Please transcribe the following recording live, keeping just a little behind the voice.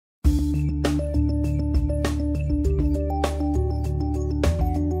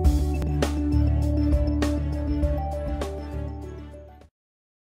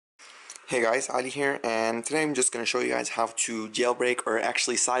Hey guys, Ali here, and today I'm just going to show you guys how to jailbreak or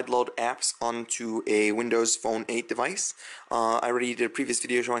actually sideload apps onto a Windows Phone 8 device. I already did a previous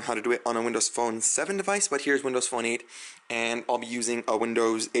video showing how to do it on a Windows Phone 7 device, but here's Windows Phone 8, and I'll be using a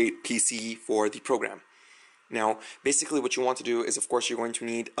Windows 8 PC for the program. Now, basically what you want to do is, of course, you're going to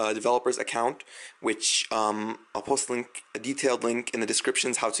need a developer's account, which I'll post a detailed link in the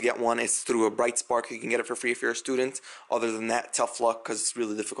descriptions how to get one. It's through a Bright Spark. You can get it for free if you're a student. Other than that, tough luck, because it's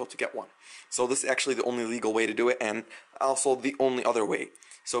really difficult to get one. So this is actually the only legal way to do it, and also the only other way.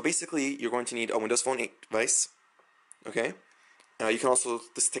 So basically, you're going to need a Windows Phone 8 device, okay? You can also,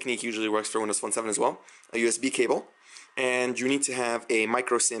 this technique usually works for Windows Phone 7 as well, a USB cable, and you need to have a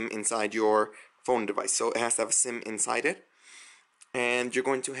micro SIM inside your phone device, so it has to have a SIM inside it, and you're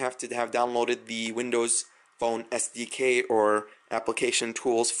going to have downloaded the Windows Phone SDK or application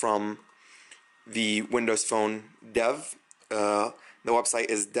tools from the Windows Phone Dev. The website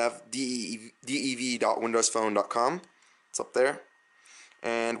is dev.windowsphone.com. It's up there.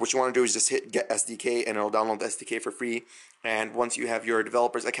 And what you want to do is just hit Get SDK, and it'll download the SDK for free. And once you have your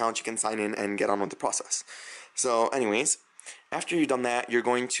developer's account, you can sign in and get on with the process. So anyways, after you've done that, you're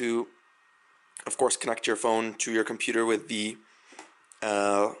going to, of course, connect your phone to your computer with the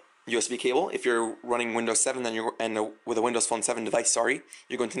USB cable. If you're running Windows 7 with a Windows Phone 7 device,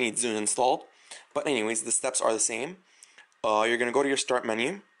 you're going to need Zune installed. But anyways, the steps are the same. You're going to go to your Start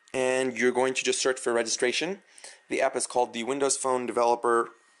menu, and you're going to just search for registration. The app is called the Windows Phone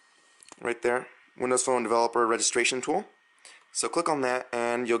Developer, right there, Windows Phone Developer Registration Tool. So click on that,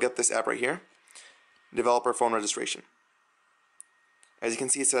 and you'll get this app right here, Developer Phone Registration. As you can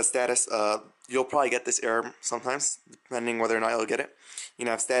see, it says status. You'll probably get this error sometimes, depending whether or not you'll get it. You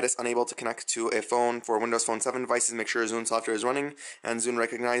can have status unable to connect to a phone for Windows Phone 7 devices. Make sure Zune software is running and Zune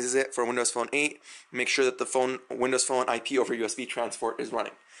recognizes it. For Windows Phone 8, make sure that the Windows Phone IP over USB transport is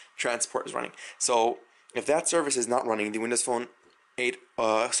running. So if that service is not running, the Windows Phone 8,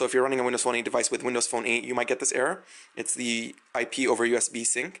 so if you're running a Windows Phone 8 device with Windows Phone 8, you might get this error. It's the IP over USB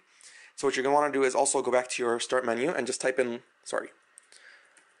sync. So what you're going to want to do is also go back to your Start menu and just type in,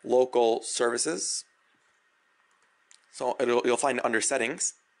 local services. So you'll find it under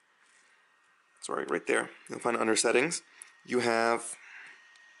settings. Right there. You'll find it under settings. You have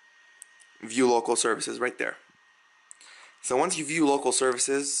view local services right there. So once you view local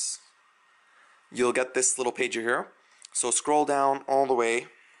services, you'll get this little page here. So scroll down all the way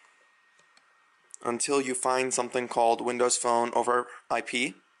until you find something called Windows Phone over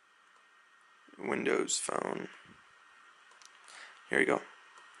IP. Windows Phone. Here you go.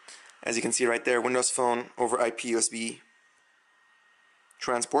 As you can see right there, Windows Phone over IP USB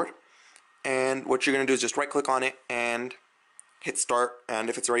transport. And what you're going to do is just right click on it and hit start, and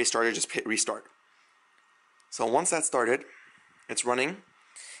if it's already started, just hit restart. So once that's started, it's running,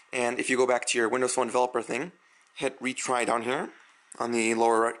 and if you go back to your Windows Phone developer thing, hit retry down here on the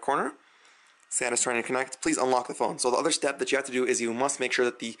lower right corner. Status trying to connect. Please unlock the phone. So the other step that you have to do is you must make sure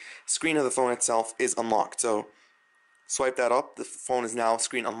that the screen of the phone itself is unlocked. So swipe that up. The phone is now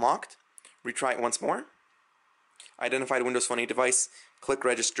screen unlocked. Retry it once more. Identify the Windows Phone 8 device. Click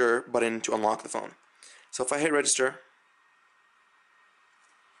register button to unlock the phone. So if I hit register,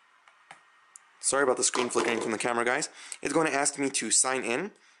 sorry about the screen flickering from the camera, guys. It's going to ask me to sign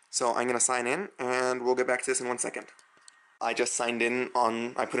in. So I'm going to sign in, and we'll get back to this in 1 second. I just signed in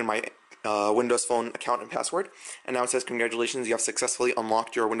I put in my Windows Phone account and password, and now it says congratulations, you have successfully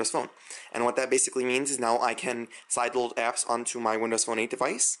unlocked your Windows Phone. And what that basically means is now I can sideload apps onto my Windows Phone 8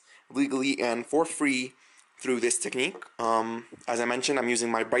 device legally and for free through this technique. As I mentioned, I'm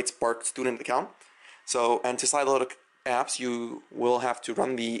using my Bright Spark student account. And to sideload apps, you will have to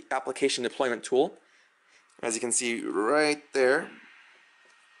run the application deployment tool. As you can see right there,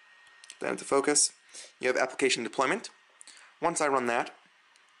 down to focus, you have application deployment. Once I run that,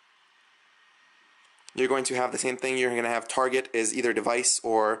 you're going to have the same thing. You're going to have target is either device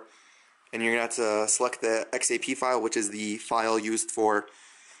and you're going to have to select the XAP file, which is the file used for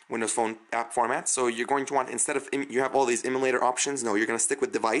Windows Phone app format. So you're going to want, instead of, you have all these emulator options, no, you're going to stick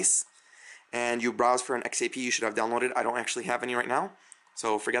with device, and you browse for an XAP you should have downloaded. I don't actually have any right now,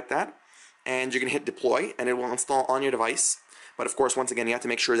 so forget that. And you're going to hit deploy, and it will install on your device. But of course, once again, you have to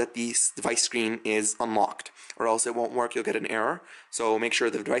make sure that the device screen is unlocked, or else it won't work. You'll get an error. So make sure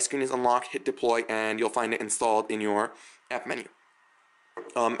the device screen is unlocked, hit deploy, and you'll find it installed in your app menu.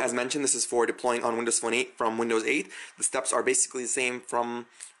 As mentioned, this is for deploying on Windows Phone 8 from Windows 8. The steps are basically the same from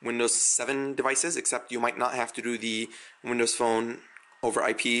Windows 7 devices, except you might not have to do the Windows Phone over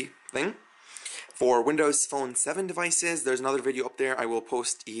IP thing. For Windows Phone 7 devices, there's another video up there. I will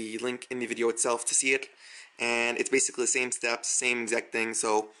post a link in the video itself to see it. And it's basically the same steps, same exact thing.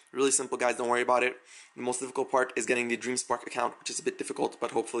 So really simple, guys. Don't worry about it. The most difficult part is getting the DreamSpark account, which is a bit difficult, but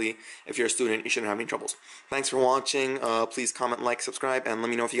hopefully if you're a student, you shouldn't have any troubles. Thanks for watching. Please comment, like, subscribe, and let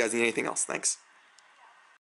me know if you guys need anything else. Thanks.